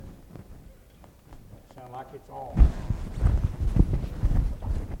sound like it's on.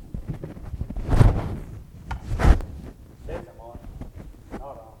 Says I'm on. Not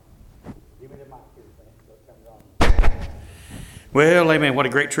on. Give me the mic here, man, so it comes on. Well, amen. What a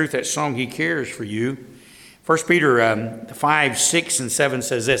great truth, that song, He Cares for You. 1 Peter 5, 6, and 7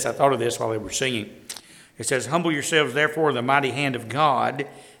 says this. I thought of this while they were singing. It says, humble yourselves, therefore, in the mighty hand of God,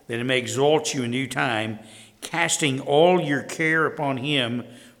 that He may exalt you in due time, casting all your care upon Him,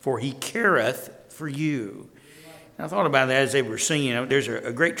 for He careth for you. And I thought about that as they were singing. There's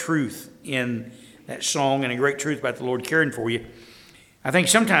a great truth in that song and a great truth about the Lord caring for you. I think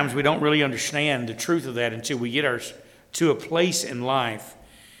sometimes we don't really understand the truth of that until we get to a place in life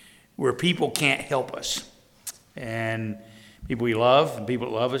where people can't help us. And people we love and people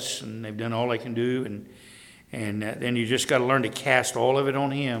that love us, and they've done all they can do. And then you just got to learn to cast all of it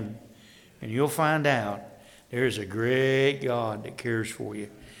on Him. And you'll find out there's a great God that cares for you.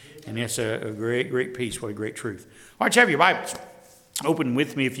 And it's a great, great peace. What a great truth. All right, you have your Bibles. Open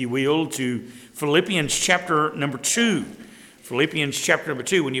with me, if you will, to Philippians chapter number 2. Philippians chapter number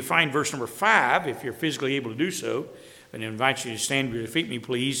 2. When you find verse number 5, if you're physically able to do so, and I invite you to stand to your feet, me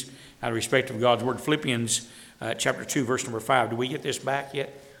please, out of respect of God's word. Philippians chapter 2, verse number 5. Do we get this back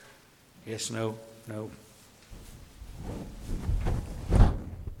yet? Yes, no. That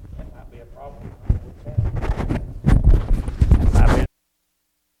might be a problem.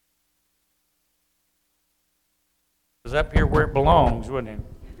 It was up here where it belongs, wasn't it?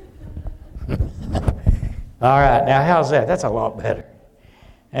 All right, now how's that? That's a lot better.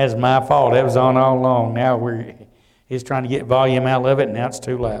 That's my fault. That was on all along. Now he's trying to get volume out of it, and now it's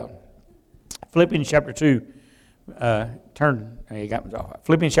too loud. Philippians chapter 2,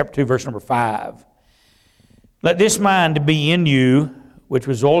 Philippians chapter 2, verse number 5. Let this mind be in you, which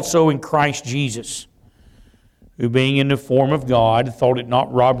was also in Christ Jesus, who being in the form of God, thought it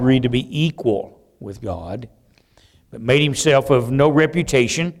not robbery to be equal with God, but made himself of no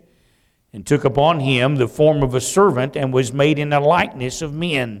reputation, and took upon him the form of a servant, and was made in the likeness of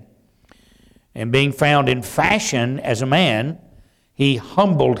men. And being found in fashion as a man, He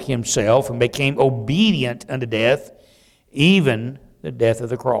humbled Himself and became obedient unto death, even the death of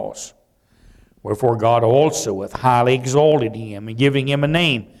the cross. Wherefore God also hath highly exalted Him, and giving Him a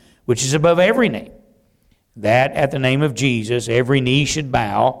name which is above every name, that at the name of Jesus every knee should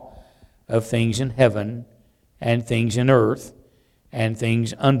bow, of things in heaven, and things in earth, and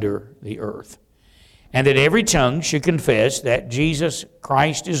things under the earth. And that every tongue should confess that Jesus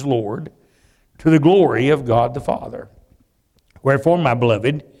Christ is Lord, to the glory of God the Father. Wherefore, my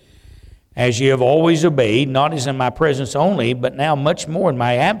beloved, as ye have always obeyed, not as in my presence only, but now much more in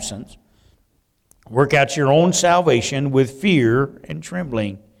my absence, work out your own salvation with fear and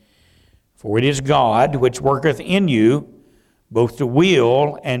trembling. For it is God which worketh in you, both to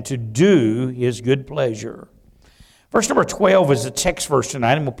will and to do His good pleasure. Verse number 12 is the text verse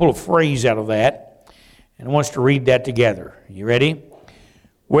tonight, and we'll pull a phrase out of that. And I want us to read that together. You ready?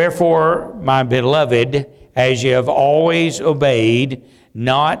 Wherefore, my beloved, as ye have always obeyed,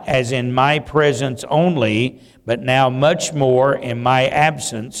 not as in my presence only, but now much more in my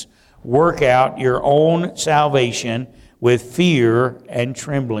absence, work out your own salvation with fear and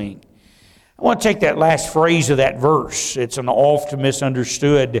trembling. I want to take that last phrase of that verse. It's an oft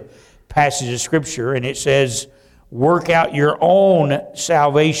misunderstood passage of Scripture, and it says, work out your own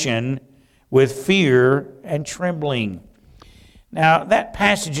salvation with fear and trembling. Now, that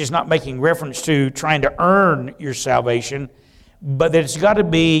passage is not making reference to trying to earn your salvation, but that it's got to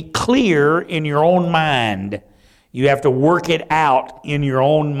be clear in your own mind. You have to work it out in your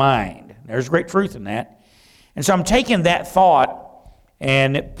own mind. There's great truth in that. And so I'm taking that thought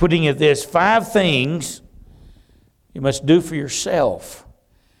and putting it this: 5 things you must do for yourself.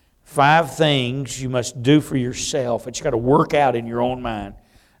 5 things you must do for yourself that you got to work out in your own mind.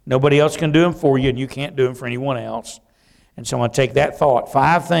 Nobody else can do them for you, and you can't do them for anyone else. And so I'm going to take that thought.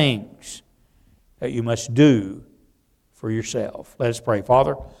 5 things that you must do for yourself. Let us pray.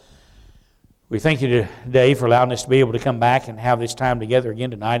 Father, we thank you today for allowing us to be able to come back and have this time together again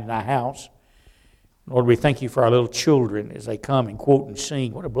tonight in our house. Lord, we thank you for our little children as they come and quote and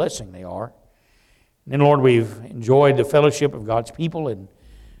sing. What a blessing they are. And then, Lord, we've enjoyed the fellowship of God's people, and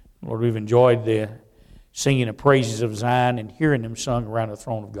Lord, we've enjoyed the singing of praises of Zion and hearing them sung around the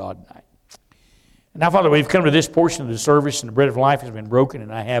throne of God tonight. And now, Father, we've come to this portion of the service, and the bread of life has been broken,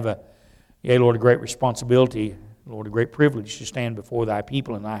 and I have Lord, a great responsibility, Lord, a great privilege to stand before thy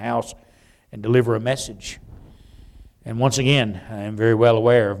people in thy house and deliver a message. And once again, I am very well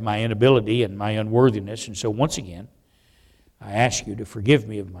aware of my inability and my unworthiness, and so once again, I ask you to forgive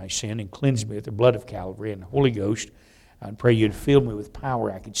me of my sin and cleanse me with the blood of Calvary and the Holy Ghost. I pray you to fill me with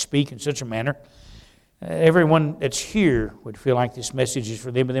power. I could speak in such a manner everyone that's here would feel like this message is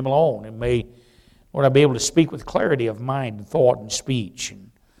for them and them alone. And may, Lord, I be able to speak with clarity of mind and thought and speech.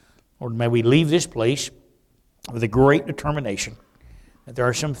 And Lord, may we leave this place with a great determination that there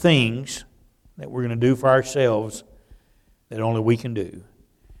are some things that we're going to do for ourselves that only we can do.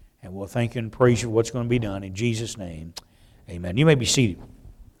 And we'll thank you and praise you for what's going to be done. In Jesus' name, amen. You may be seated.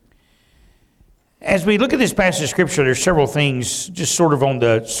 As we look at this passage of Scripture, there's several things just sort of on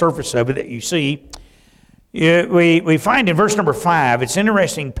the surface of it that you see. We find in verse number 5, it's an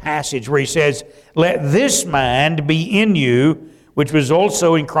interesting passage where he says, "Let this mind be in you, which was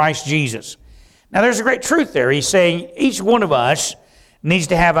also in Christ Jesus." Now there's a great truth there. He's saying each one of us needs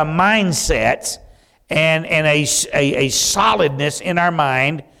to have a mindset and a solidness in our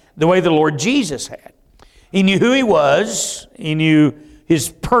mind the way the Lord Jesus had. He knew who he was, he knew his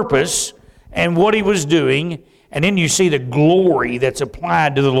purpose and what he was doing, and then you see the glory that's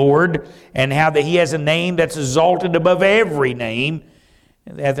applied to the Lord and how that he has a name that's exalted above every name.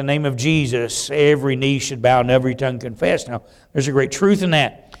 At the name of Jesus, every knee should bow and every tongue confess. Now, there's a great truth in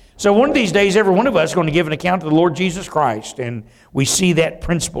that. So one of these days, every one of us is going to give an account to the Lord Jesus Christ, and we see that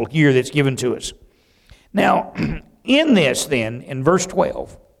principle here that's given to us. Now, in this then, in verse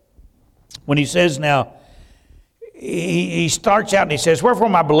 12, when he says now, he starts out and he says, "Wherefore,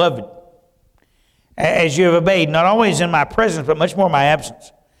 my beloved, as you have obeyed, not always in my presence, but much more in my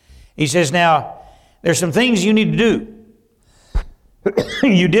absence." He says, now, there's some things you need to do.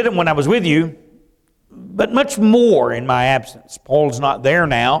 You did them when I was with you, but much more in my absence. Paul's not there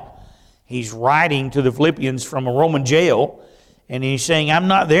now. He's writing to the Philippians from a Roman jail, and he's saying, I'm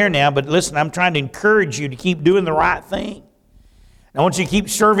not there now, but listen, I'm trying to encourage you to keep doing the right thing. I want you to keep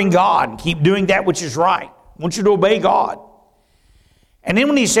serving God and keep doing that which is right. I want you to obey God. And then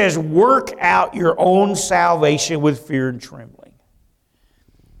when he says, work out your own salvation with fear and trembling.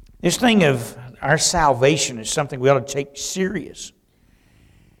 This thing of our salvation is something we ought to take serious.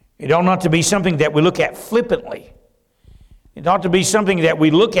 It ought not to be something that we look at flippantly. It ought to be something that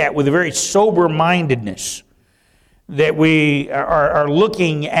we look at with a very sober-mindedness. That we are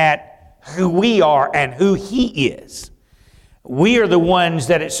looking at who we are and who he is. We are the ones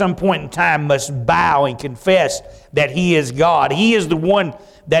that at some point in time must bow and confess that he is God. He is the one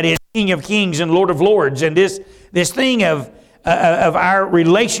that is King of Kings and Lord of Lords. And this thing of our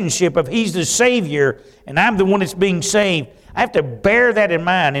relationship of he's the Savior and I'm the one that's being saved, I have to bear that in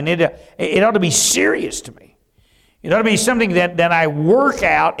mind, and it ought to be serious to me. It ought to be something that I work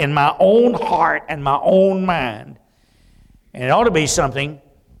out in my own heart and my own mind. And it ought to be something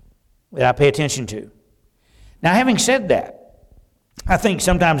that I pay attention to. Now, having said that, I think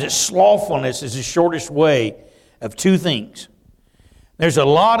sometimes that slothfulness is the shortest way of two things. There's a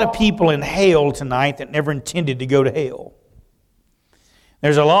lot of people in hell tonight that never intended to go to hell.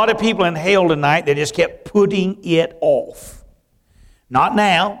 There's a lot of people in hell tonight that just kept putting it off. Not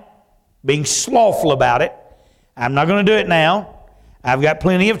now, being slothful about it. I'm not going to do it now. I've got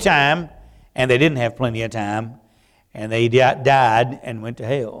plenty of time. And they didn't have plenty of time. And they died and went to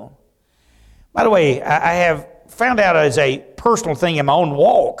hell. By the way, I have found out as a personal thing in my own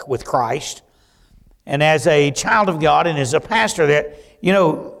walk with Christ and as a child of God and as a pastor that,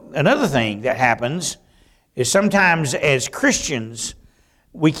 another thing that happens is sometimes as Christians,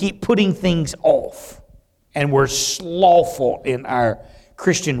 we keep putting things off and we're slothful in our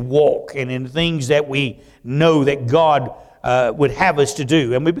Christian walk and in things that we know that God would have us to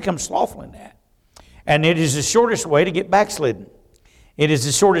do, and we become slothful in that. And it is the shortest way to get backslidden. It is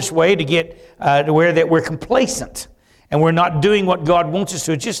the shortest way to get to where that we're complacent and we're not doing what God wants us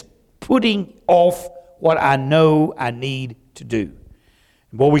to. It's just putting off what I know I need to do.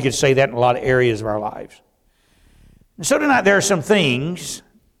 And boy, we could say that in a lot of areas of our lives. And so tonight there are some things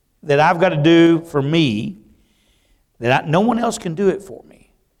that I've got to do for me that no one else can do it for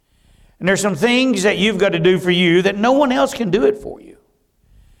me. And there's some things that you've got to do for you that no one else can do it for you.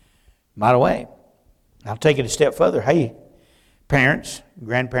 By the way, I'll take it a step further. Hey, parents,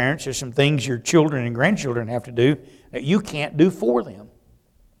 grandparents, there's some things your children and grandchildren have to do that you can't do for them.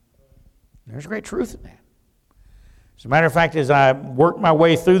 There's great truth in that. As a matter of fact, as I work my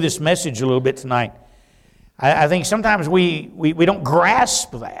way through this message a little bit tonight, I think sometimes we don't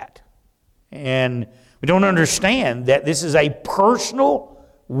grasp that. And we don't understand that this is a personal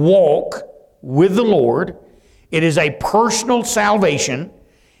walk with the Lord. It is a personal salvation.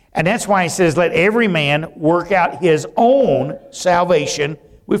 And that's why he says, let every man work out his own salvation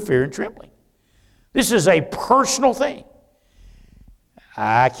with fear and trembling. This is a personal thing.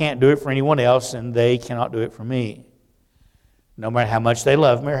 I can't do it for anyone else, and they cannot do it for me. No matter how much they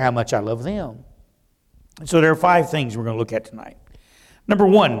love me or how much I love them. And so there are 5 things we're going to look at tonight. Number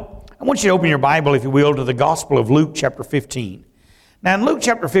 1, I want you to open your Bible, if you will, to the Gospel of Luke chapter 15. Now in Luke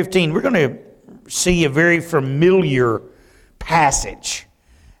chapter 15, we're going to see a very familiar passage.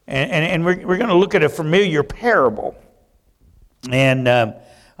 And we're going to look at a familiar parable. And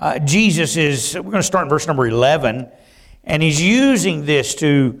Jesus is, we're going to start in verse number 11. And he's using this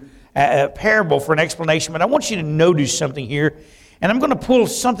to a parable for an explanation. But I want you to notice something here. And I'm going to pull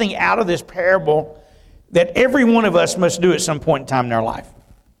something out of this parable that every one of us must do at some point in time in our life.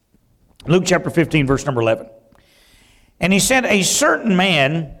 Luke chapter 15, verse number 11. And he said, a certain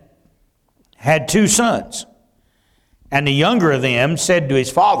man had 2 sons. And the younger of them said to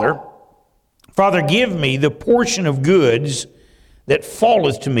his father, Father, give me the portion of goods that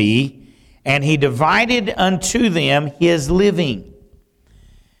falleth to me. And he divided unto them his living.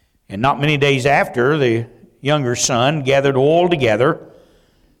 And not many days after, the younger son gathered all together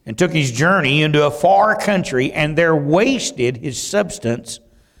and took his journey into a far country, and there wasted his substance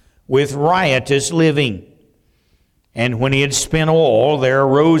with riotous living. And when he had spent all, there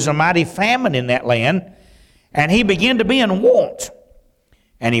arose a mighty famine in that land, and he began to be in want.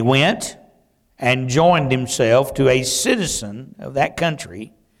 And he went and joined himself to a citizen of that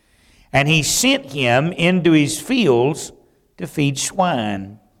country, and he sent him into his fields to feed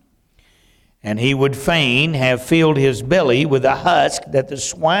swine. And he would fain have filled his belly with the husk that the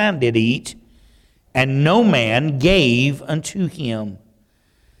swine did eat, and no man gave unto him.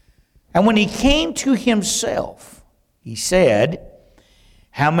 And when he came to himself, he said,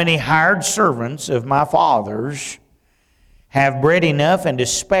 How many hired servants of my father's have bread enough and to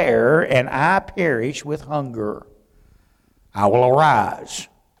spare, and I perish with hunger? I will arise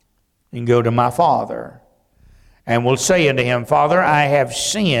and go to my father, and will say unto him, Father, I have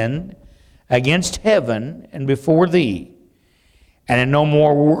sinned against heaven and before thee, and am no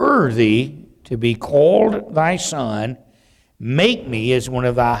more worthy to be called thy son. Make me as one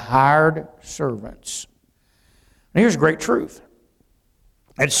of thy hired servants. Now here's a great truth.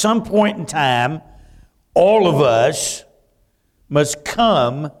 At some point in time, all of us must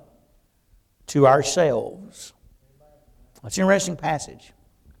come to ourselves. That's an interesting passage.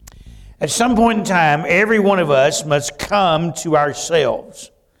 At some point in time, every one of us must come to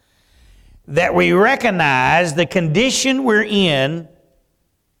ourselves. That we recognize the condition we're in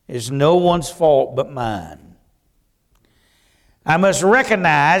is no one's fault but mine. I must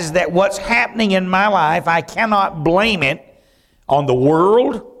recognize that what's happening in my life, I cannot blame it on the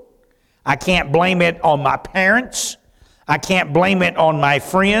world. I can't blame it on my parents. I can't blame it on my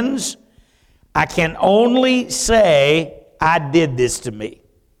friends. I can only say, I did this to me.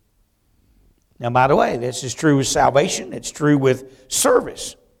 Now, by the way, this is true with salvation. It's true with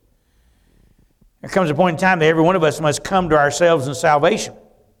service. There comes a point in time that every one of us must come to ourselves in salvation.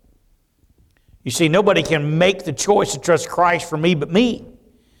 You see, nobody can make the choice to trust Christ for me but me.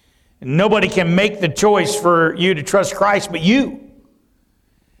 And nobody can make the choice for you to trust Christ but you.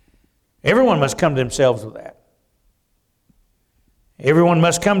 Everyone must come to themselves with that. Everyone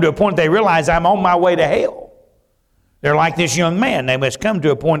must come to a point they realize I'm on my way to hell. They're like this young man. They must come to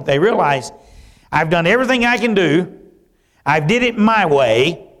a point they realize I've done everything I can do. I've did it my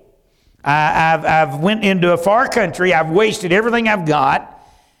way. I've went into a far country. I've wasted everything I've got.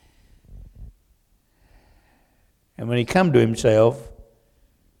 And when he come to himself,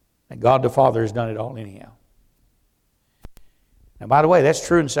 that God the Father has done it all anyhow. Now, by the way, that's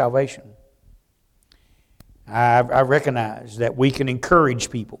true in salvation. I recognize that we can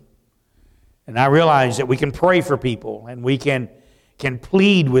encourage people. And I realize that we can pray for people and we can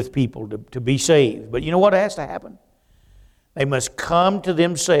plead with people to be saved. But you know what has to happen? They must come to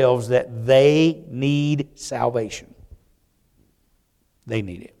themselves that they need salvation. They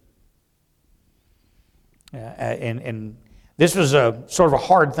need it. And this was a sort of a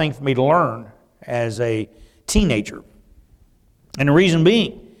hard thing for me to learn as a teenager. And the reason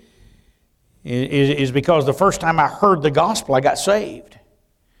being is because the first time I heard the gospel, I got saved.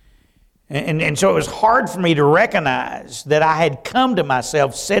 And so it was hard for me to recognize that I had come to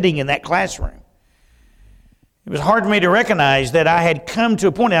myself sitting in that classroom. It was hard for me to recognize that I had come to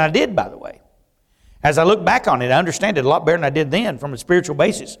a point, and I did, by the way. As I look back on it, I understand it a lot better than I did then from a spiritual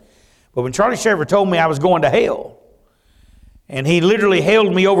basis. But when Charlie Shaver told me I was going to hell, and he literally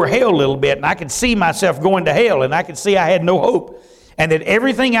held me over hell a little bit, and I could see myself going to hell, and I could see I had no hope, and that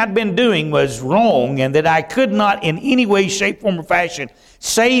everything I'd been doing was wrong, and that I could not in any way, shape, form, or fashion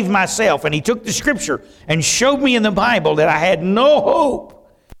save myself. And he took the Scripture and showed me in the Bible that I had no hope.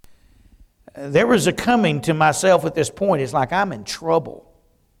 There was a coming to myself at this point. It's like I'm in trouble.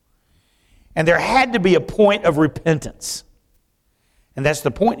 And there had to be a point of repentance. And that's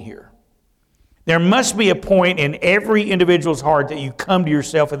the point here. There must be a point in every individual's heart that you come to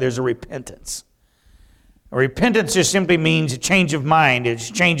yourself and there's a repentance. A repentance just simply means a change of mind. It's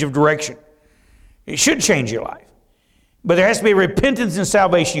a change of direction. It should change your life. But there has to be repentance and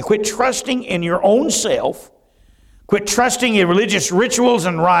salvation. You quit trusting in your own self, quit trusting in religious rituals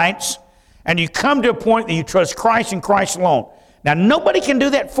and rites, and you come to a point that you trust Christ and Christ alone. Now, nobody can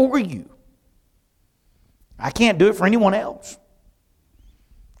do that for you. I can't do it for anyone else.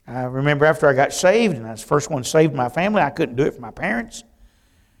 I remember after I got saved, and I was the first one saved in my family, I couldn't do it for my parents.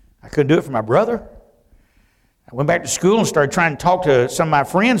 I couldn't do it for my brother. I went back to school and started trying to talk to some of my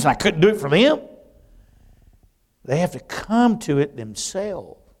friends, and I couldn't do it for them. They have to come to it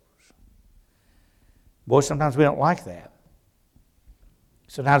themselves. Boy, sometimes we don't like that.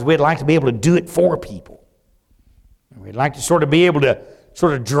 Sometimes we'd like to be able to do it for people. And we'd like to sort of be able to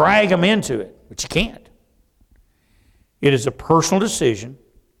sort of drag them into it, but you can't. It is a personal decision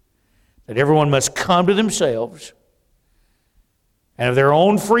that everyone must come to themselves and of their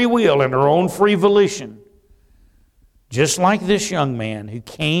own free will and their own free volition, just like this young man who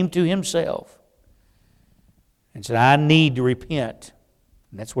came to himself and said, I need to repent.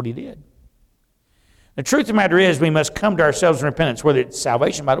 And that's what he did. The truth of the matter is we must come to ourselves in repentance, whether it's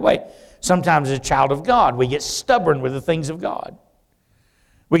salvation, by the way. Sometimes as a child of God, we get stubborn with the things of God.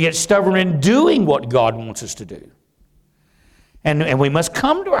 We get stubborn in doing what God wants us to do. And we must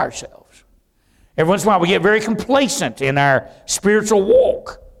come to ourselves. Every once in a while we get very complacent in our spiritual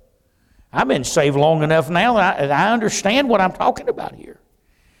walk. I've been saved long enough now that I understand what I'm talking about here.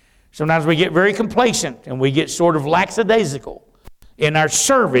 Sometimes we get very complacent and we get sort of lackadaisical in our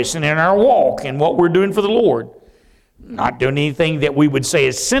service and in our walk and what we're doing for the Lord. Not doing anything that we would say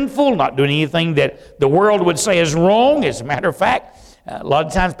is sinful, not doing anything that the world would say is wrong. As a matter of fact, a lot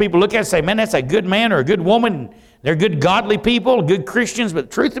of times people look at it and say, man, that's a good man or a good woman. They're good godly people, good Christians. But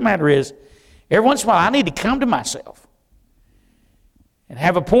the truth of the matter is, every once in a while I need to come to myself and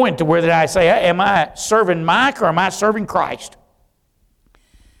have a point to where that I say, am I serving Mike or am I serving Christ?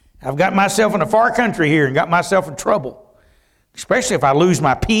 I've got myself in a far country here and got myself in trouble. Especially if I lose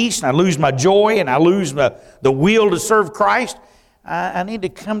my peace and I lose my joy and I lose the will to serve Christ. I need to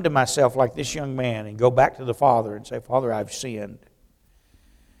come to myself like this young man and go back to the Father and say, Father, I've sinned.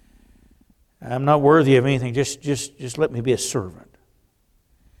 I'm not worthy of anything. Just let me be a servant.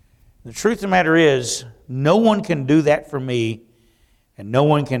 The truth of the matter is, no one can do that for me and no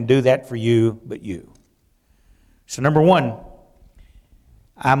one can do that for you but you. So number one,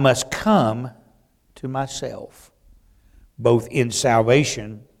 I must come to myself, both in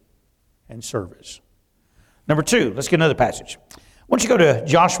salvation and service. Number two, let's get another passage. I want you to go to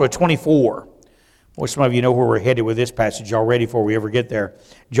Joshua 24. Well, some of you know where we're headed with this passage already before we ever get there.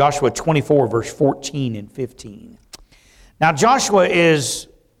 Joshua 24, verse 14 and 15. Now, Joshua is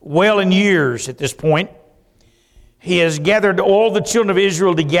well in years at this point. He has gathered all the children of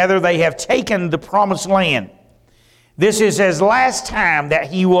Israel together. They have taken the promised land. This is his last time that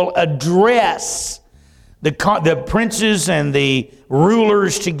he will address the princes and the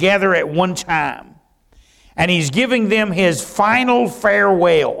rulers together at one time. And he's giving them his final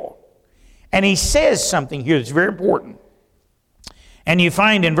farewell. And he says something here that's very important. And you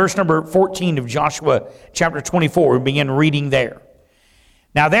find in verse number 14 of Joshua chapter 24, we begin reading there.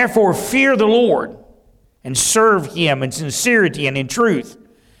 Now therefore fear the Lord and serve him in sincerity and in truth.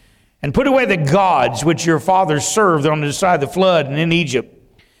 And put away the gods which your fathers served on the side of the flood and in Egypt,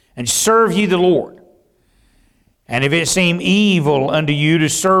 and serve ye the Lord. And if it seem evil unto you to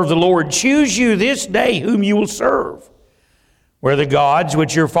serve the Lord, choose you this day whom you will serve. Where the gods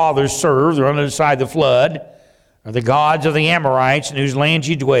which your fathers served on the side of the flood are the gods of the Amorites in whose land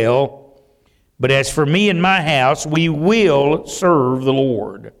ye dwell. But as for me and my house, we will serve the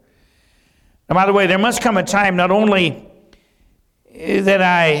Lord. Now, by the way, there must come a time not only that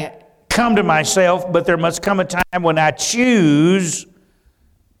I come to myself, but there must come a time when I choose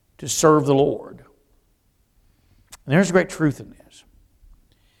to serve the Lord. And there's a great truth in this.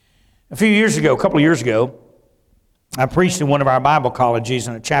 A couple of years ago, I preached in one of our Bible colleges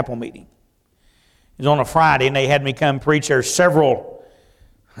in a chapel meeting. It was on a Friday, and they had me come preach. There several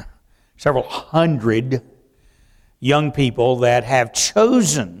hundred young people that have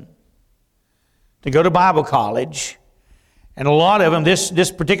chosen to go to Bible college. And a lot of them,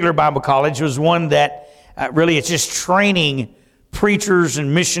 this particular Bible college was one that really it's just training preachers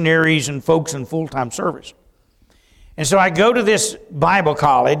and missionaries and folks in full-time service. And so I go to this Bible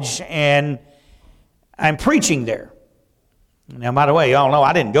college and I'm preaching there. Now, by the way, y'all know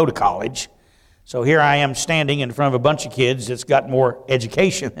I didn't go to college. So here I am standing in front of a bunch of kids that's got more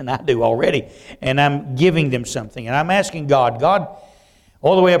education than I do already. And I'm giving them something. And I'm asking God,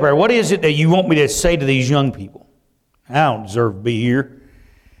 All the way up there. What is it that you want me to say to these young people? I don't deserve to be here.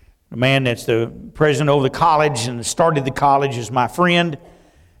 The man that's the president of the college and started the college is my friend,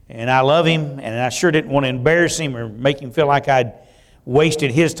 and I love him, and I sure didn't want to embarrass him or make him feel like I'd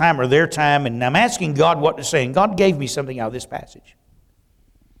wasted his time or their time, and I'm asking God what to say, and God gave me something out of this passage.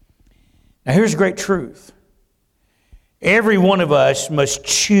 Now here's a great truth. Every one of us must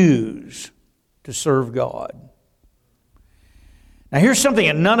choose to serve God. Now here's something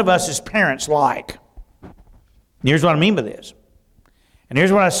that none of us as parents like. And here's what I mean by this. And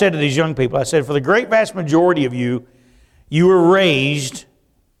here's what I said to these young people. I said, for the great vast majority of you, you were raised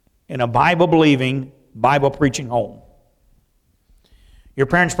in a Bible-believing, Bible-preaching home. Your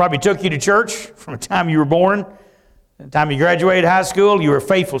parents probably took you to church from the time you were born. The time you graduated high school, you were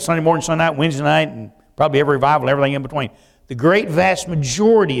faithful Sunday morning, Sunday night, Wednesday night, and probably every revival, everything in between. The great vast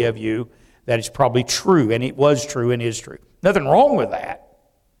majority of you, that is probably true, and it was true and is true. Nothing wrong with that,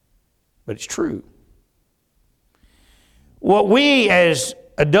 but it's true. What we as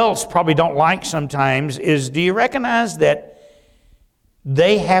adults probably don't like sometimes is, do you recognize that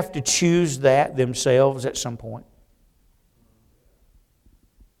they have to choose that themselves at some point?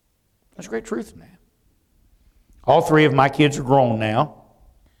 There's great truth in that. All three of my kids are grown now.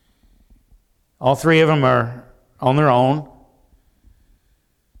 All three of them are on their own.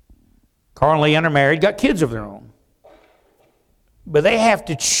 Carl and Leanne are married, got kids of their own. But they have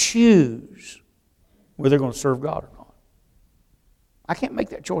to choose whether they're going to serve God or not. I can't make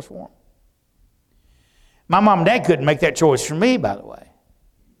that choice for them. My mom and dad couldn't make that choice for me, by the way.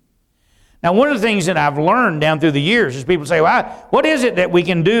 Now, one of the things that I've learned down through the years is people say, well, what is it that we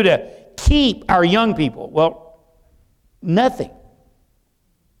can do to keep our young people? Well, nothing.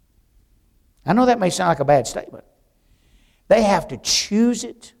 I know that may sound like a bad statement. They have to choose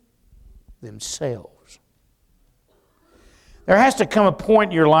it themselves. There has to come a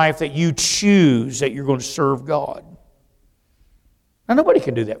point in your life that you choose that you're going to serve God. Now, nobody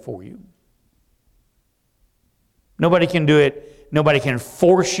can do that for you. Nobody can do it. Nobody can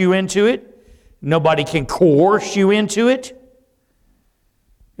force you into it. Nobody can coerce you into it.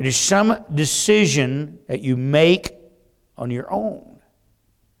 It is some decision that you make on your own.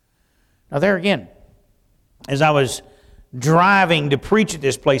 Now, there again, as I was driving to preach at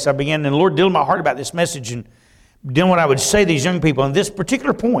this place, I began, and the Lord dealing my heart about this message and doing what I would say to these young people on this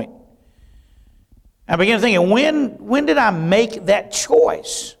particular point. I began thinking, when did I make that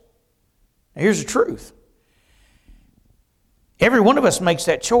choice? Now, here's the truth. Every one of us makes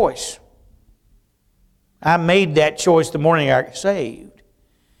that choice. I made that choice the morning I got saved.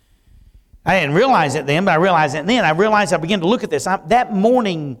 I didn't realize it then, but I realized it then. I realized I began to look at this. That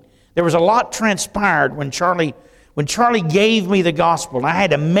morning, there was a lot transpired when Charlie gave me the gospel, and I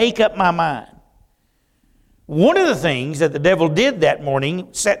had to make up my mind. One of the things that the devil did that morning,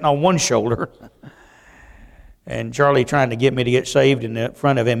 sitting on one shoulder, and Charlie trying to get me to get saved in the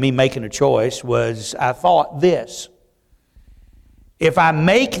front of him, me making a choice, was I thought this: if I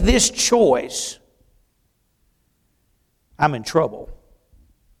make this choice, I'm in trouble.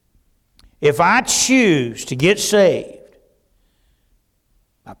 If I choose to get saved,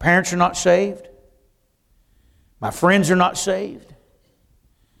 my parents are not saved, my friends are not saved,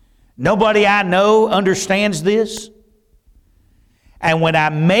 nobody I know understands this. And when I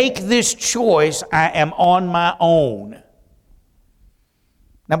make this choice, I am on my own.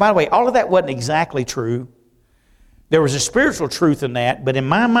 Now, by the way, all of that wasn't exactly true. There was a spiritual truth in that, but in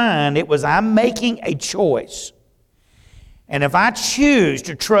my mind, it was I'm making a choice. And if I choose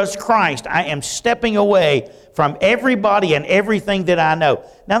to trust Christ, I am stepping away from everybody and everything that I know.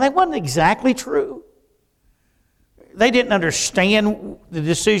 Now, that wasn't exactly true. They didn't understand the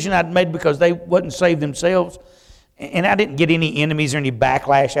decision I'd made because they wasn't saved themselves. And I didn't get any enemies or any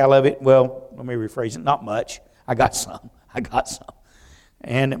backlash out of it. Well, let me rephrase it. Not much. I got some.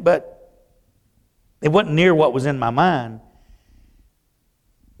 But it wasn't near what was in my mind.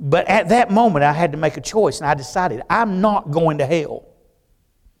 But at that moment, I had to make a choice, and I decided I'm not going to hell.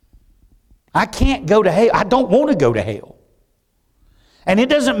 I can't go to hell. I don't want to go to hell. And it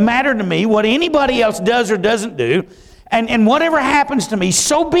doesn't matter to me what anybody else does or doesn't do. And whatever happens to me,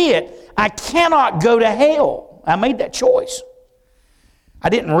 so be it. I cannot go to hell. I made that choice. I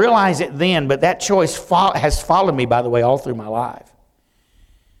didn't realize it then, but that choice has followed me, by the way, all through my life.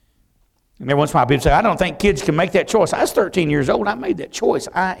 And every once in a while people say, I don't think kids can make that choice. I was 13 years old. I made that choice.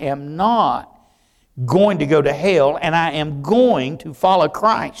 I am not going to go to hell, and I am going to follow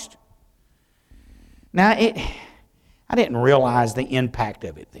Christ. Now, I didn't realize the impact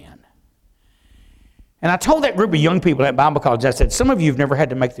of it then. And I told that group of young people at Bible college, I said, some of you have never had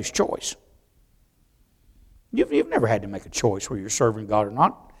to make this choice. You've never had to make a choice where you're serving God or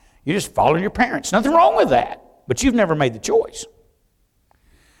not. You just follow your parents. Nothing wrong with that. But you've never made the choice.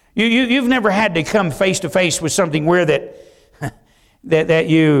 You've never had to come face to face with something where that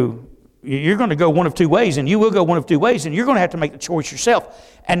you're going to go one of two ways, and you will go one of two ways, and you're going to have to make the choice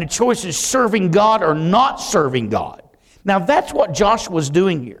yourself. And the choice is serving God or not serving God. Now that's what Joshua's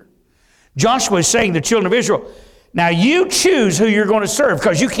doing here. Joshua is saying to the children of Israel, now you choose who you're going to serve,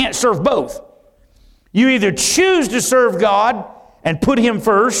 because you can't serve both. You either choose to serve God and put Him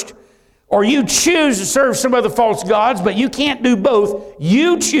first, or you choose to serve some other false gods, but you can't do both.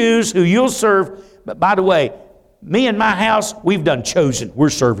 You choose who you'll serve. But by the way, me and my house, we've done chosen. We're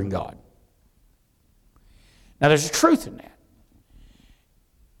serving God. Now there's a truth in that.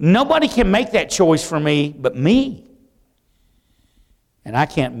 Nobody can make that choice for me but me. And I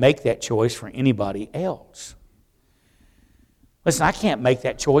can't make that choice for anybody else. Listen, I can't make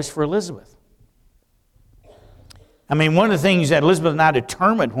that choice for Elizabeth. I mean, one of the things that Elizabeth and I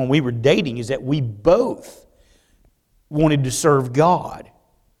determined when we were dating is that we both wanted to serve God.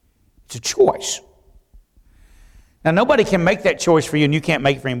 It's a choice. Now, nobody can make that choice for you, and you can't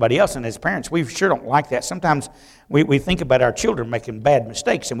make it for anybody else. And as parents, we sure don't like that. Sometimes we think about our children making bad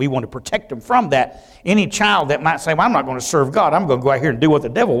mistakes, and we want to protect them from that. Any child that might say, well, I'm not going to serve God. I'm going to go out here and do what the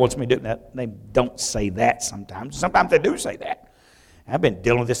devil wants me to do. Now, they don't say that sometimes. Sometimes they do say that. I've been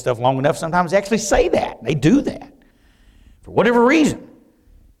dealing with this stuff long enough. Sometimes they actually say that. They do that for whatever reason.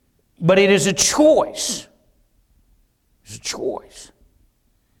 But it is a choice. It's a choice.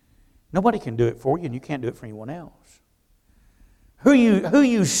 Nobody can do it for you, and you can't do it for anyone else. Who are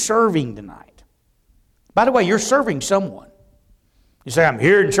you serving tonight? By the way, you're serving someone. You say, I'm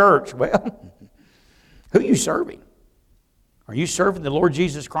here in church. Well, who are you serving? Are you serving the Lord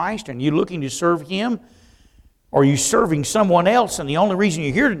Jesus Christ? And you looking to serve Him? Or are you serving someone else? And the only reason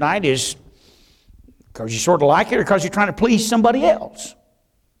you're here tonight is because you sort of like it, or because you're trying to please somebody else.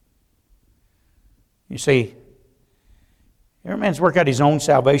 You see, every man's work out his own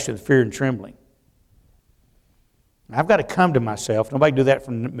salvation with fear and trembling. I've got to come to myself. Nobody do that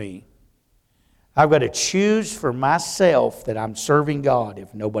for me. I've got to choose for myself that I'm serving God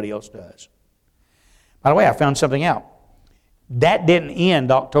if nobody else does. By the way, I found something out. That didn't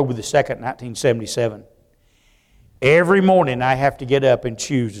end October the 2nd, 1977. Every morning I have to get up and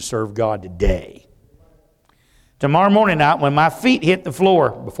choose to serve God today. Tomorrow morning night, when my feet hit the floor,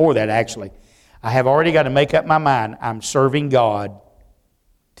 before that actually, I have already got to make up my mind, I'm serving God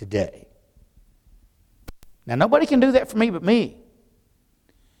today. Now, nobody can do that for me but me.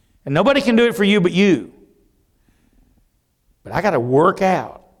 And nobody can do it for you but you. But I got to work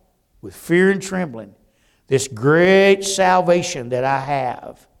out with fear and trembling this great salvation that I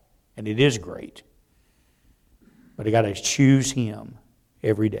have. And it is great. But I got to choose Him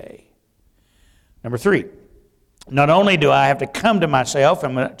every day. Number 3, not only do I have to come to myself,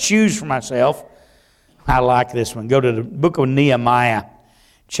 I'm going to choose for myself. I like this one. Go to the book of Nehemiah,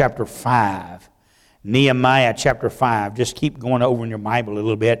 chapter 5. Nehemiah chapter 5. Just keep going over in your Bible a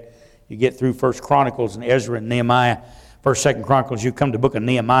little bit. You get through 1 Chronicles and Ezra and Nehemiah. 1st, 2nd Chronicles, you come to the book of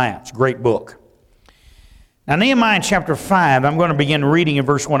Nehemiah. It's a great book. Now, Nehemiah chapter 5, I'm going to begin reading in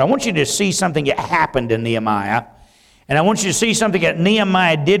verse 1. I want you to see something that happened in Nehemiah. And I want you to see something that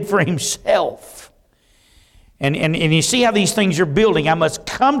Nehemiah did for himself. And you see how these things are building. I must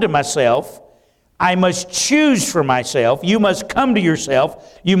come to myself. I must choose for myself. You must come to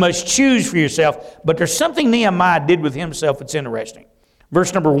yourself. You must choose for yourself. But there's something Nehemiah did with himself that's interesting.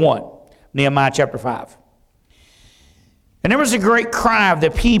 Verse number 1, Nehemiah chapter 5. And there was a great cry of the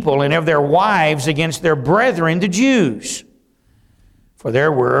people and of their wives against their brethren, the Jews. For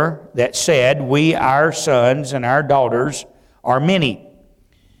there were that said, we, our sons and our daughters, are many.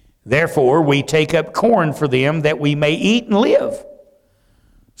 Therefore we take up corn for them that we may eat and live.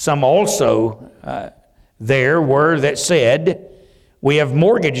 Some also there were that said, we have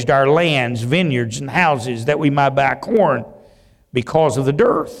mortgaged our lands, vineyards, and houses that we might buy corn because of the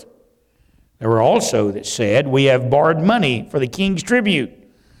dearth. There were also that said, we have borrowed money for the king's tribute,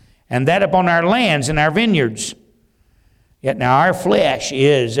 and that upon our lands and our vineyards. Yet now our flesh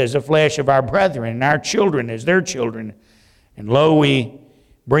is as the flesh of our brethren, and our children as their children. And lo, we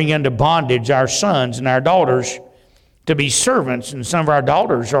bring into bondage our sons and our daughters to be servants, and some of our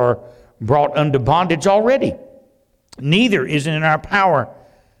daughters are brought unto bondage already. Neither is it in our power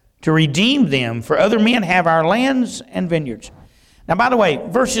to redeem them, for other men have our lands and vineyards. Now, by the way,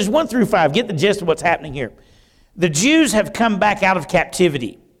 verses 1 through 5, get the gist of what's happening here. The Jews have come back out of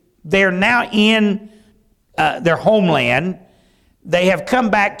captivity. They're now in their homeland. They have come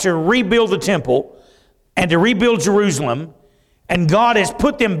back to rebuild the temple and to rebuild Jerusalem. And God has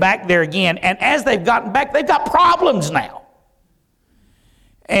put them back there again. And as they've gotten back, they've got problems now.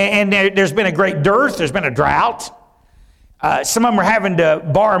 And there's been a great dearth. There's been a drought. Some of them are having to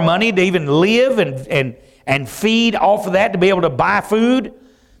borrow money to even live and feed off of that to be able to buy food.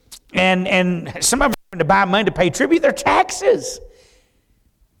 And some of them are having to buy money to pay tribute, their taxes.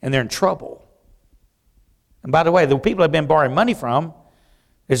 And they're in trouble. And by the way, the people they've been borrowing money from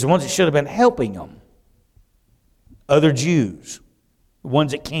is the ones that should have been helping them. Other Jews, the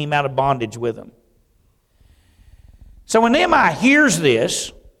ones that came out of bondage with them. So when Nehemiah hears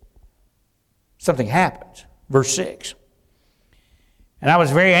this, something happens. Verse 6. And I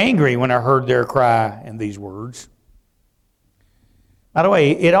was very angry when I heard their cry and these words. By the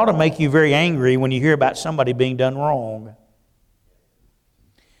way, it ought to make you very angry when you hear about somebody being done wrong.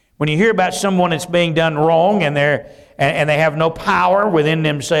 When you hear about someone that's being done wrong and they have no power within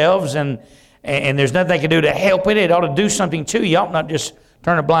themselves and there's nothing they can do to help it, it ought to do something to you. You ought not just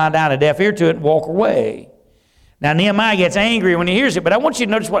turn a blind eye and a deaf ear to it and walk away. Now, Nehemiah gets angry when he hears it, but I want you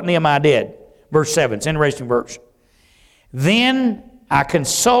to notice what Nehemiah did. Verse 7, it's an interesting verse. Then I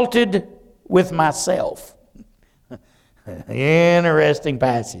consulted with myself. Interesting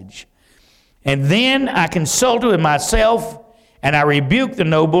passage. And then I consulted with myself, and I rebuked the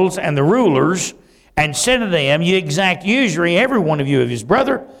nobles and the rulers, and said to them, you exact usury, every one of you of his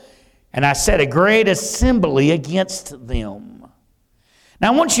brother, and I set a great assembly against them.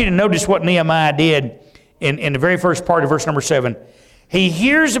 Now I want you to notice what Nehemiah did in the very first part of verse number 7. He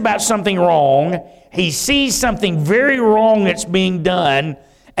hears about something wrong. He sees something very wrong that's being done,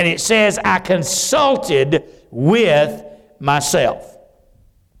 and it says, I consulted with myself.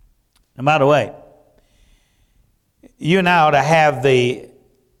 And by the way, you and I ought to have the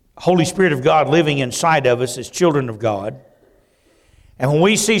Holy Spirit of God living inside of us as children of God. And when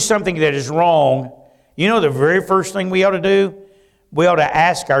we see something that is wrong, you know the very first thing we ought to do? We ought to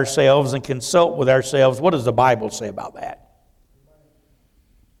ask ourselves and consult with ourselves, what does the Bible say about that?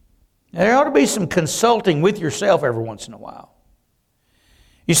 Now, there ought to be some consulting with yourself every once in a while.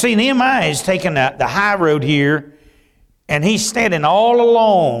 You see, Nehemiah is taking the high road here, and he's standing all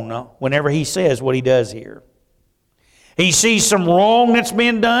alone whenever he says what he does here. He sees some wrong that's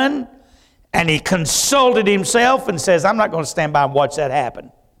been done, and he consulted himself and says, I'm not going to stand by and watch that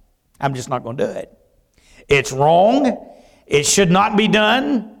happen. I'm just not going to do it. It's wrong. It should not be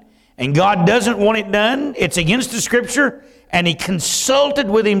done, and God doesn't want it done. It's against the Scripture, and he consulted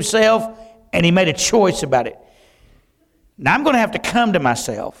with himself, and he made a choice about it. Now, I'm going to have to come to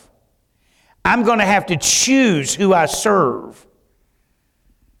myself. I'm going to have to choose who I serve.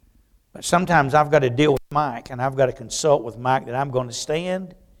 But sometimes I've got to deal with Mike, and I've got to consult with Mike that I'm going to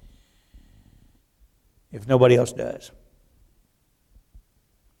stand if nobody else does.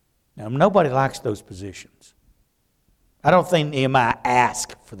 Now, nobody likes those positions. I don't think Nehemiah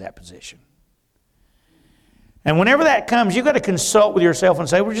asked for that position. And whenever that comes, you've got to consult with yourself and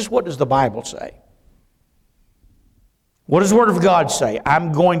say, well, just what does the Bible say? What does the Word of God say?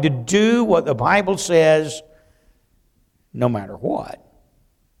 I'm going to do what the Bible says no matter what.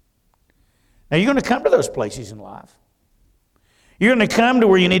 Now, you're going to come to those places in life. You're going to come to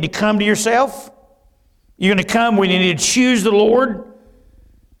where you need to come to yourself. You're going to come where you need to choose the Lord.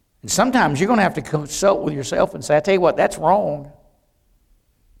 And sometimes you're going to have to consult with yourself and say, I tell you what, that's wrong.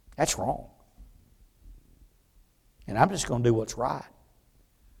 That's wrong. And I'm just going to do what's right,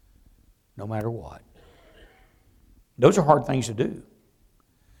 no matter what. Those are hard things to do.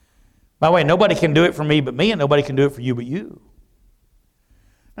 By the way, nobody can do it for me but me, and nobody can do it for you but you.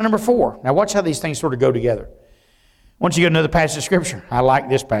 Now, number 4. Now, watch how these things sort of go together. I want you to go to another passage of Scripture. I like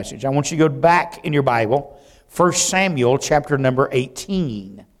this passage. I want you to go back in your Bible, 1 Samuel chapter number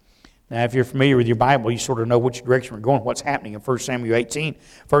 18. Now, if you're familiar with your Bible, you sort of know which direction we're going, what's happening in 1 Samuel 18.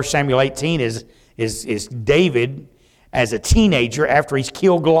 1 Samuel 18 is David as a teenager after he's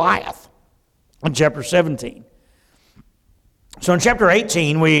killed Goliath in chapter 17. So in chapter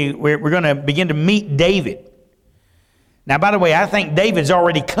 18, we're going to begin to meet David. Now, by the way, I think David's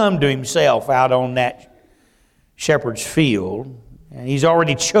already come to himself out on that shepherd's field. And he's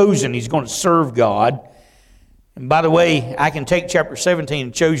already chosen he's going to serve God. And by the way, I can take chapter 17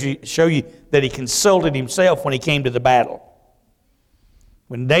 and show you that he consulted himself when he came to the battle.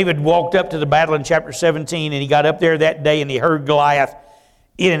 When David walked up to the battle in chapter 17 and he got up there that day and he heard Goliath,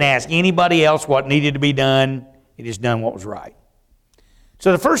 he didn't ask anybody else what needed to be done. He just done what was right.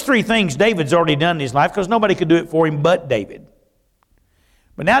 So the first 3 things David's already done in his life because nobody could do it for him but David.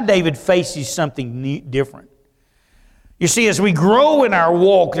 But now David faces something different. You see, as we grow in our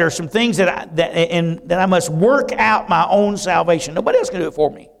walk, there are some things that I must work out my own salvation. Nobody else can do it for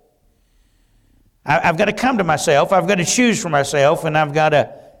me. I've got to come to myself. I've got to choose for myself, and I've got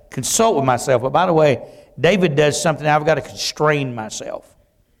to consult with myself. But by the way, David does something. I've got to constrain myself.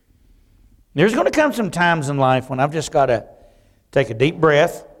 There's going to come some times in life when I've just got to take a deep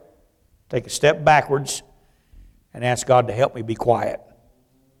breath, take a step backwards, and ask God to help me be quiet.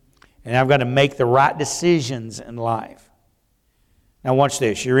 And I've got to make the right decisions in life. Now watch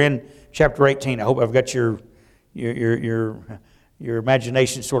this. You're in chapter 18. I hope I've got your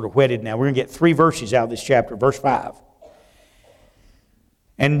imagination sort of whetted now. We're going to get 3 verses out of this chapter. Verse 5.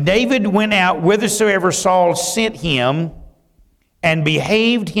 And David went out whithersoever Saul sent him, and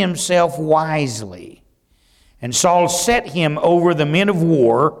behaved himself wisely. And Saul set him over the men of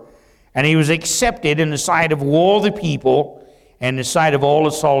war, and he was accepted in the sight of all the people and the sight of all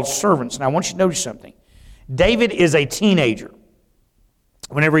of Saul's servants. Now I want you to notice something. David is a teenager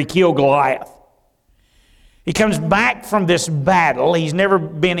whenever he killed Goliath. He comes back from this battle. He's never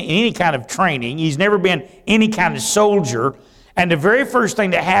been in any kind of training. He's never been any kind of soldier. And the very first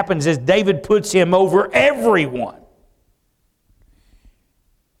thing that happens is David puts him over everyone.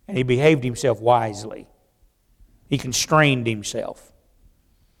 And he behaved himself wisely. He constrained himself.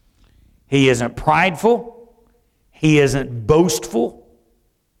 He isn't prideful. He isn't boastful.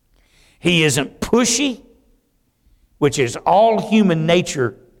 He isn't pushy, which is all human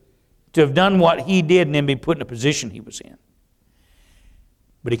nature to have done what he did and then be put in a position he was in.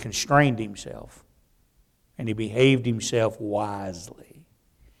 But he constrained himself. And he behaved himself wisely.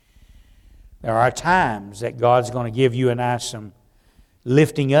 There are times that God's going to give you and I some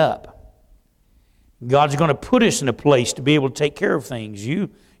lifting up. God's going to put us in a place to be able to take care of things. You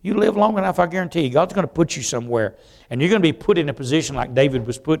live long enough, I guarantee you, God's going to put you somewhere. And you're going to be put in a position like David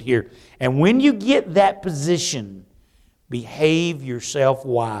was put here. And when you get that position, behave yourself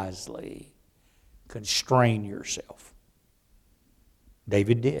wisely. Constrain yourself.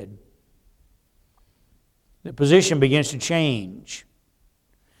 David did. The position begins to change.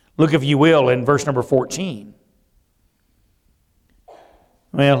 Look, if you will, in verse number 14.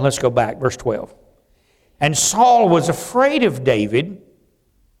 Well, let's go back. Verse 12. And Saul was afraid of David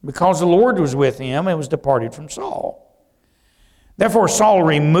because the Lord was with him and was departed from Saul. Therefore Saul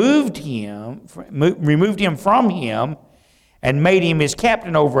removed him from him and made him his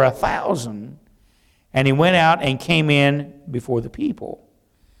captain over 1,000. And he went out and came in before the people.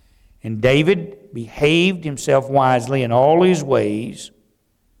 And David behaved himself wisely in all his ways,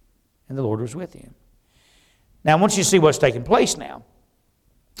 and the Lord was with him. Now I want you to see what's taking place now.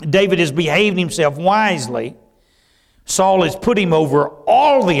 David has behaved himself wisely. Saul has put him over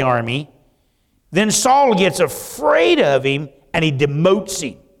all the army. Then Saul gets afraid of him and he demotes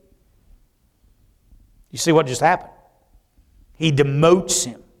him. You see what just happened? He demotes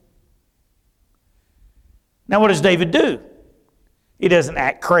him. Now what does David do? He doesn't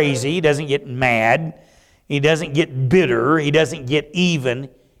act crazy. He doesn't get mad. He doesn't get bitter. He doesn't get even.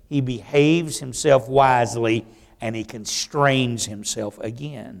 He behaves himself wisely and he constrains himself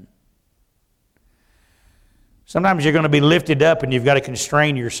again. Sometimes you're going to be lifted up and you've got to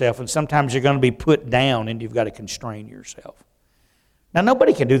constrain yourself, and sometimes you're going to be put down and you've got to constrain yourself. Now,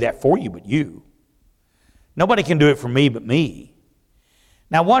 nobody can do that for you but you. Nobody can do it for me but me.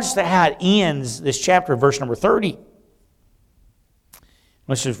 Now, watch how it ends, this chapter, verse number 30.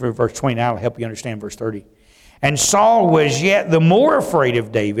 Let's just read verse 29. I'll help you understand verse 30. And Saul was yet the more afraid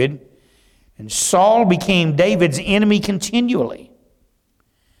of David, and Saul became David's enemy continually.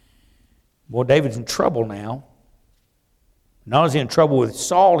 Boy, David's in trouble now. Not only is he in trouble with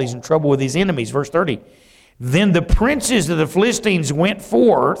Saul, he's in trouble with his enemies. Verse 30. Then the princes of the Philistines went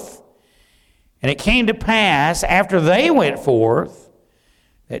forth, and it came to pass, after they went forth,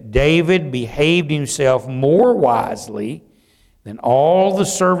 that David behaved himself more wisely than all the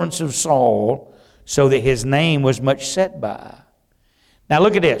servants of Saul, so that his name was much set by. Now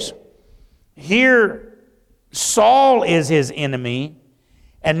look at this. Here, Saul is his enemy,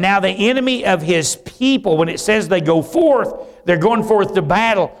 and now the enemy of his people, when it says they go forth, they're going forth to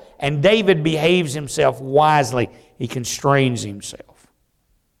battle, and David behaves himself wisely. He constrains himself.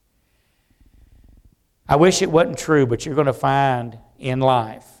 I wish it wasn't true, but you're going to find in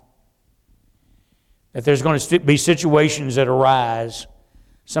life that there's going to be situations that arise.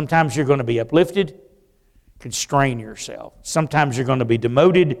 Sometimes you're going to be uplifted. Constrain yourself. Sometimes you're going to be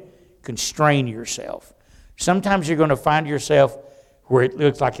demoted. Constrain yourself. Sometimes you're going to find yourself where it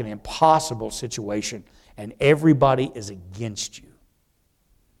looks like an impossible situation and everybody is against you.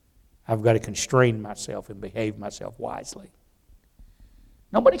 I've got to constrain myself and behave myself wisely.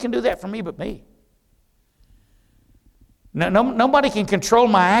 Nobody can do that for me but me. Nobody can control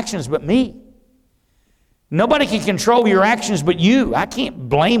my actions but me. Nobody can control your actions but you. I can't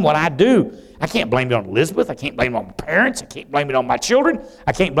blame what I do. I can't blame it on Elizabeth. I can't blame it on my parents. I can't blame it on my children.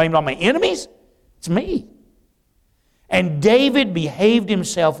 I can't blame it on my enemies. It's me. And David behaved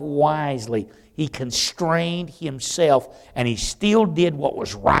himself wisely. He constrained himself, and he still did what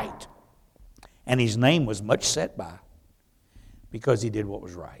was right. And his name was much set by because he did what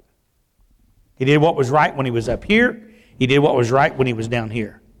was right. He did what was right when he was up here. He did what was right when he was down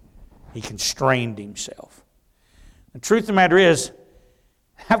here. He constrained himself. The truth of the matter is,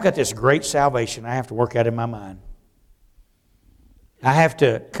 I've got this great salvation I have to work out in my mind. I have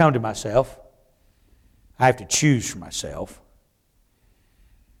to come to myself. I have to choose for myself.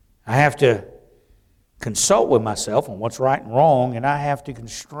 I have to consult with myself on what's right and wrong, and I have to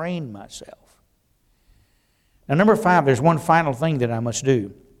constrain myself. Now, number 5, there's one final thing that I must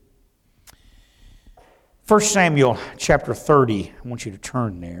do. 1 Samuel chapter 30, I want you to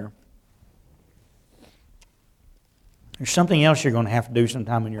turn there. There's something else you're going to have to do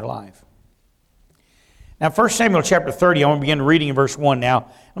sometime in your life. Now, 1 Samuel chapter 30, I want to begin reading in verse 1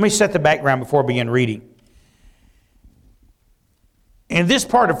 now. Let me set the background before I begin reading. In this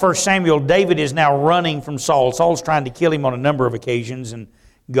part of 1 Samuel, David is now running from Saul. Saul's trying to kill him on a number of occasions, and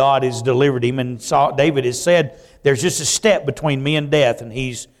God has delivered him. And David has said, there's just a step between me and death. And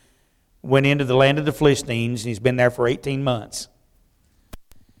he's went into the land of the Philistines. He's been there for 18 months.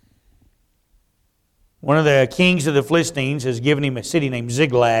 One of the kings of the Philistines has given him a city named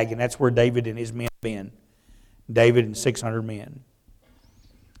Ziklag, and that's where David and his men have been. David and 600 men.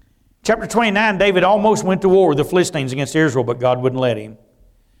 Chapter 29, David almost went to war with the Philistines against Israel, but God wouldn't let him.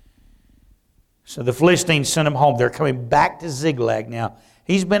 So the Philistines sent him home. They're coming back to Ziklag now.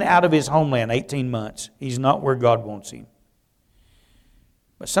 He's been out of his homeland 18 months. He's not where God wants him.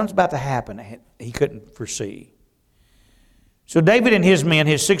 But something's about to happen he couldn't foresee. So David and his men,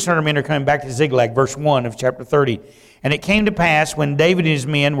 his 600 men, are coming back to Ziklag, verse 1 of chapter 30. And it came to pass when David and his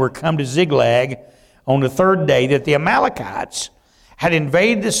men were come to Ziklag on the third day that the Amalekites had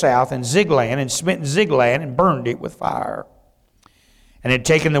invaded the south and Ziklag and smitten Ziklag and burned it with fire. And had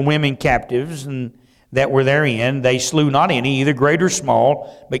taken the women captives and that were therein. They slew not any, either great or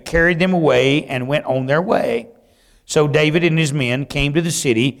small, but carried them away and went on their way. So David and his men came to the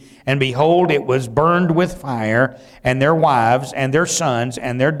city, and behold, it was burned with fire, and their wives and their sons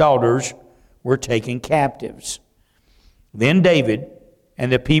and their daughters were taken captives. Then David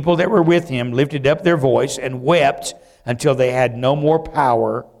and the people that were with him lifted up their voice and wept until they had no more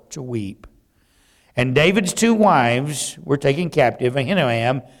power to weep. And David's 2 wives were taken captive,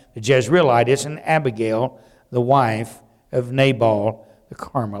 Ahinoam the Jezreelitess and Abigail, the wife of Nabal the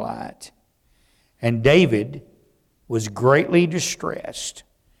Carmelite. And David was greatly distressed,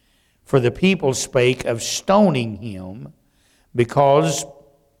 for the people spake of stoning him, because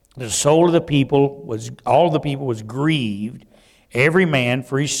the soul of the people all the people was grieved, every man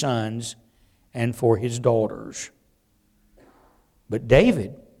for his sons and for his daughters. But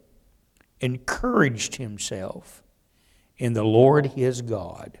David encouraged himself in the Lord his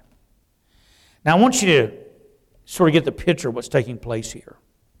God. Now I want you to sort of get the picture of what's taking place here.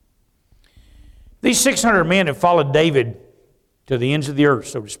 These 600 men have followed David to the ends of the earth,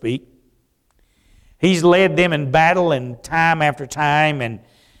 so to speak. He's led them in battle and time after time, and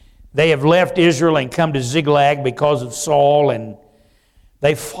they have left Israel and come to Ziklag because of Saul, and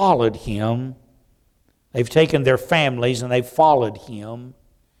they followed him. They've taken their families and they've followed him.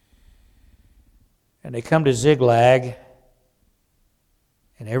 And they come to Ziklag,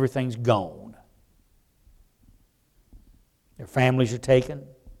 and everything's gone. Their families are taken,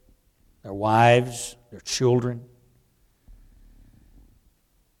 their wives, their children.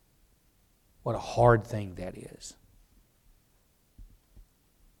 What a hard thing that is.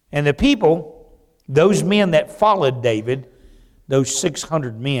 And the people, those men that followed David, those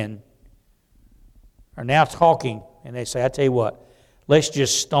 600 men, are now talking, and they say, I tell you what, let's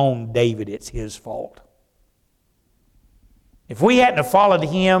just stone David. It's his fault. If we hadn't have followed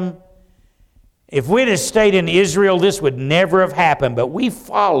him, if we'd have stayed in Israel, this would never have happened. But we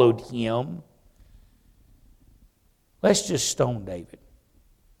followed him. Let's just stone David.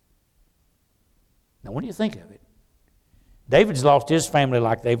 Now, what do you think of it? David's lost his family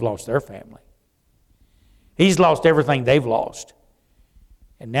like they've lost their family. He's lost everything they've lost.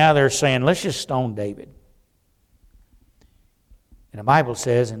 And now they're saying, let's just stone David. And the Bible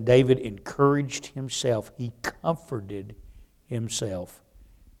says, and David encouraged himself. He comforted himself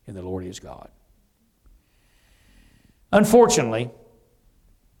in the Lord his God. Unfortunately,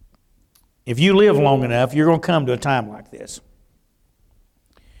 if you live long enough, you're going to come to a time like this.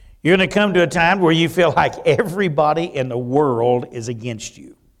 You're going to come to a time where you feel like everybody in the world is against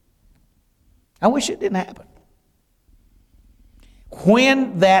you. I wish it didn't happen.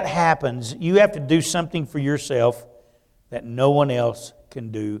 When that happens, you have to do something for yourself that no one else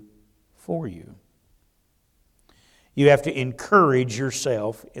can do for you. You have to encourage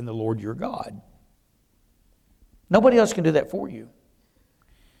yourself in the Lord your God. Nobody else can do that for you.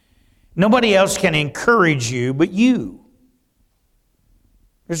 Nobody else can encourage you but you.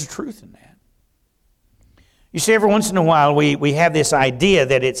 There's a truth in that. You see, every once in a while we have this idea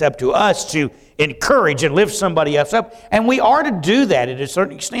that it's up to us to encourage and lift somebody else up, and we are to do that at a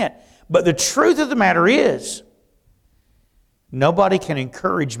certain extent. But the truth of the matter is, nobody can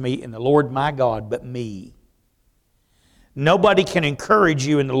encourage me in the Lord my God but me. Nobody can encourage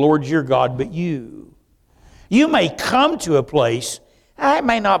you in the Lord your God but you. You may come to a place, it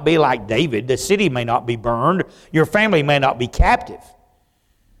may not be like David, the city may not be burned, your family may not be captive,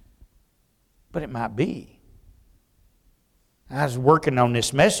 but it might be. I was working on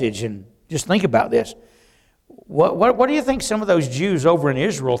this message, and just think about this. What do you think some of those Jews over in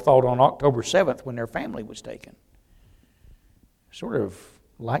Israel thought on October 7th when their family was taken? Sort of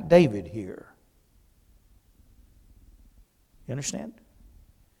like David here. You understand?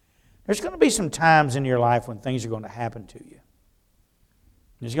 There's going to be some times in your life when things are going to happen to you.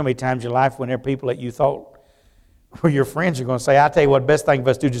 There's going to be times in your life when there are people that you thought were your friends are going to say, I tell you what, best thing for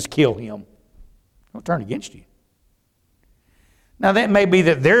us to do is just kill him. Don't turn against you. Now that may be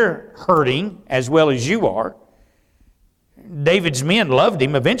that they're hurting as well as you are. David's men loved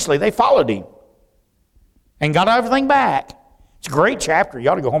him. Eventually they followed him and got everything back. It's a great chapter.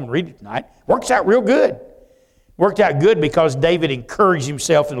 You ought to go home and read it tonight. Works out real good. Worked out good because David encouraged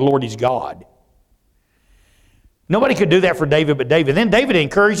himself in the Lord his God. Nobody could do that for David but David. Then David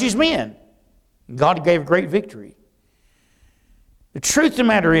encouraged his men. God gave a great victory. The truth of the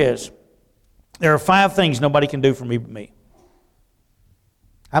matter is, there are 5 things nobody can do for me but me.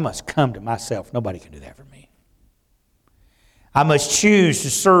 I must come to myself. Nobody can do that for me. I must choose to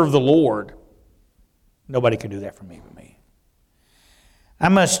serve the Lord. Nobody can do that for me but me. I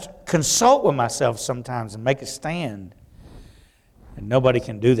must consult with myself sometimes and make a stand. And nobody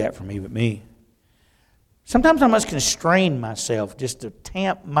can do that for me but me. Sometimes I must constrain myself just to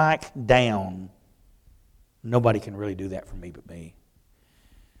tamp Mike down. Nobody can really do that for me but me.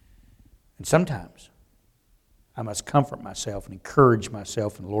 And sometimes I must comfort myself and encourage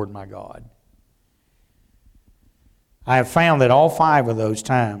myself in the Lord my God. I have found that all 5 of those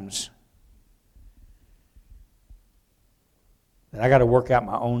times that I got to work out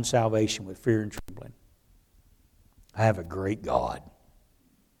my own salvation with fear and trembling. I have a great God.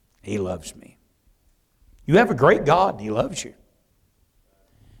 He loves me. You have a great God and He loves you.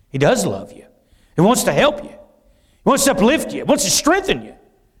 He does love you. He wants to help you. He wants to uplift you. He wants to strengthen you.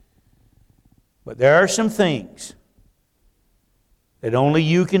 But there are some things that only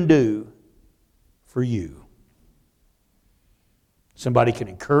you can do for you. Somebody can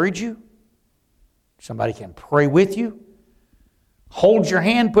encourage you. Somebody can pray with you. Hold your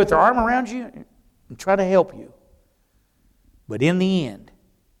hand, put their arm around you, and try to help you. But in the end,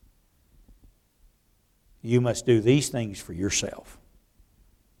 you must do these things for yourself.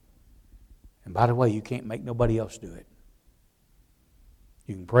 And by the way, you can't make nobody else do it.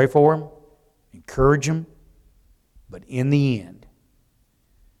 You can pray for them, encourage them, but in the end,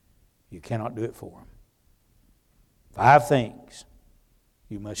 you cannot do it for them. 5 things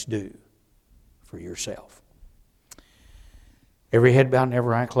you must do for yourself. Every head bowed and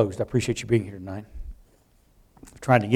every eye closed. I appreciate you being here tonight. I'm trying to get